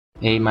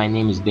Hey, my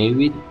name is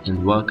David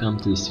and welcome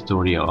to this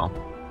tutorial.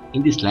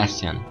 In this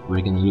lesson, we're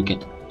going to look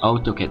at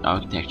AutoCAD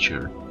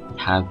architecture and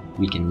how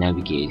we can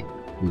navigate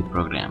in the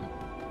program.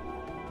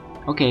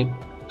 Okay,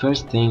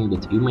 first thing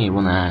that you may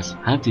want to ask,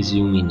 how to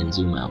zoom in and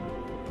zoom out.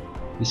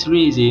 It's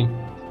really easy.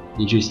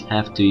 You just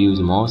have to use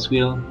a mouse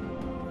wheel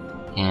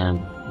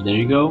and there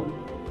you go.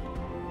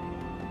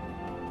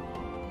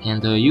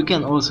 And you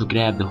can also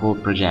grab the whole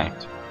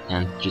project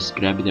and just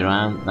grab it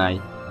around by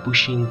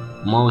pushing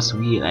mouse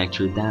wheel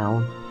actually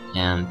down,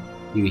 and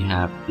you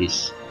have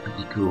this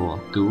pretty cool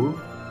tool.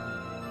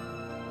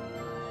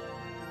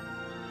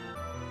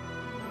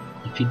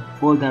 If you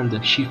hold down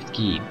the shift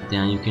key,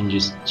 then you can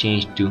just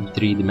change to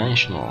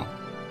three-dimensional.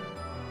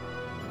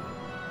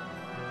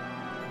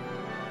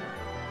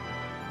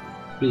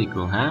 Pretty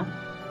cool, huh?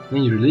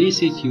 When you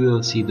release it, you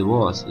will see the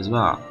walls as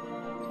well,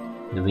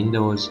 the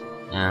windows,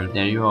 and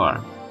there you are.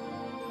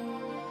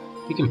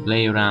 You can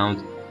play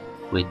around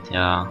with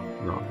your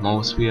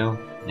mouse wheel,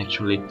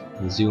 actually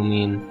zoom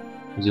in,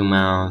 zoom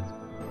out,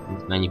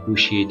 and when you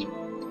push it,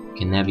 you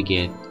can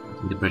navigate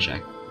in the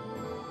project.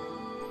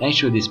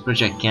 Actually, this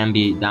project can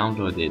be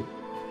downloaded,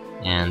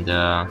 and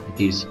it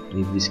is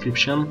in the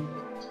description.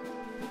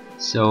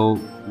 So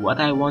what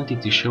I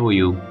wanted to show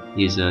you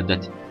is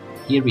that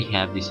here we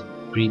have these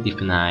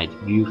predefined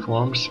view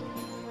forms.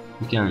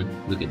 You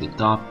can look at the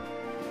top,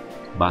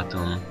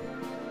 bottom,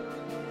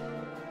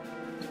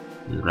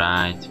 and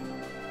right.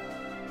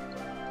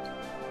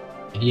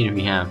 Here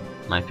we have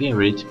my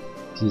favorite.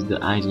 This is the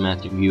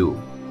isometric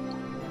view,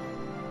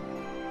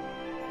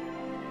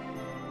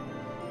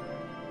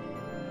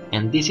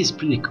 and this is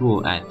pretty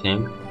cool, I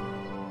think.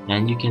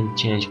 And you can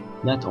change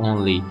not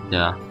only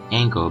the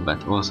angle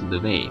but also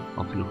the way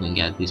of looking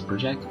at this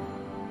project,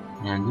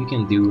 and you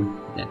can do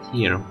that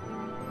here.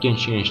 You can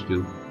change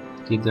to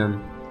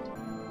hidden,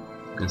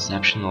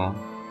 conceptual,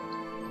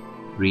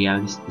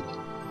 realistic,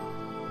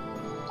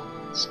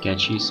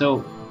 sketchy,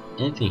 so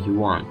anything you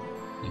want.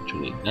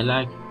 Actually, I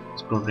like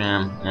this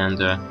program, and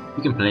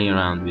you can play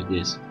around with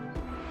this.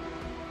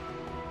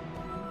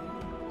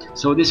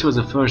 So this was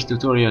the first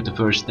tutorial, the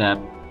first step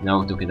in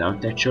AutoCAD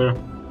architecture.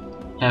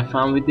 Have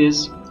fun with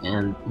this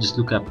and just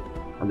look up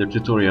other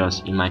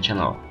tutorials in my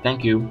channel.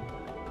 Thank you.